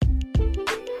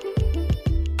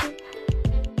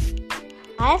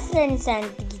Hi friends and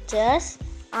teachers,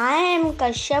 I am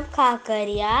Kashyap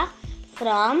Khakaria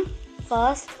from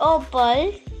First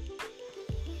Opal.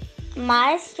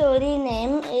 My story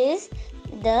name is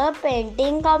The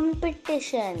Painting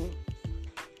Competition.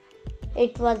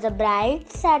 It was a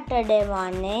bright Saturday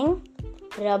morning.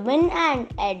 Robin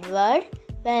and Edward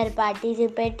were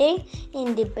participating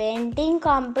in the painting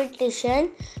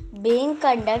competition being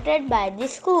conducted by the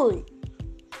school.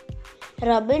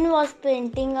 Robin was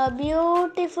painting a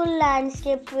beautiful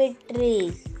landscape with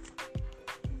trees.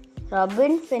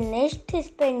 Robin finished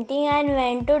his painting and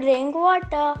went to drink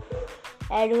water.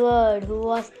 Edward, who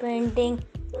was painting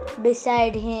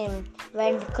beside him,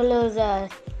 went closer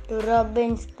to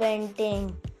Robin's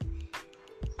painting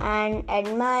and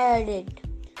admired it.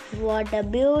 What a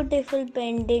beautiful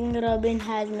painting Robin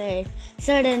has made.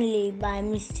 Suddenly, by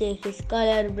mistake, his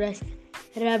color brush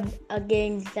rubbed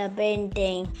against the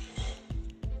painting.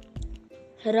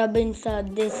 Robin saw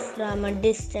this from a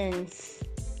distance.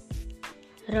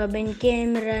 Robin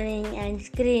came running and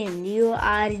screamed, "You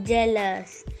are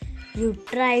jealous. You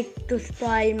tried to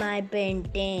spoil my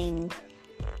painting."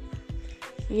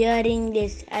 Hearing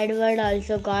this, Edward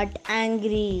also got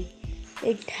angry.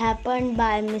 It happened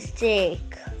by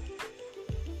mistake.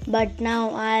 But now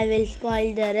I will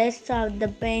spoil the rest of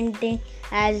the painting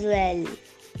as well.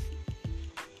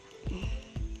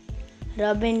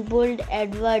 Robin pulled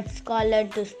Edward's collar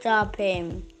to stop him.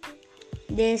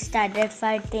 They started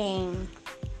fighting.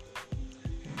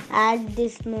 At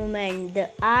this moment, the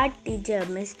art teacher,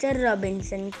 Mr.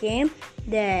 Robinson, came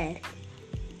there.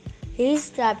 He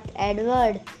stopped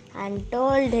Edward and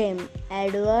told him,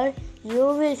 "Edward, you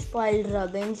will spoil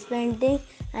Robin's painting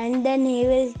and then he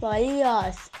will spoil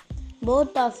yours.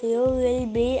 Both of you will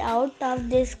be out of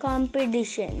this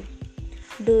competition.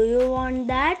 Do you want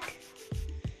that?"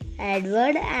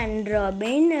 Edward and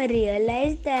Robin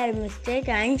realized their mistake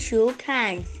and shook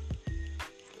hands.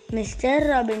 Mr.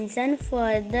 Robinson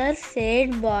further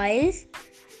said, "Boys,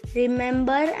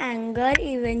 remember, anger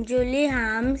eventually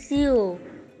harms you."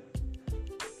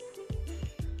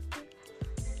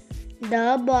 The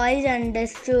boys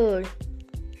understood.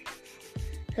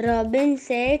 Robin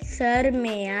said, "Sir,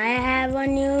 may I have a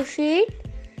new sheet?"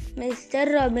 Mr.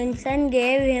 Robinson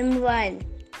gave him one.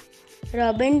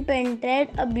 Robin painted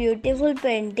a beautiful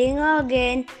painting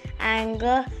again.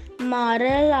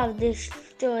 Moral of this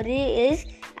story is,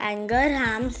 anger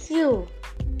harms you.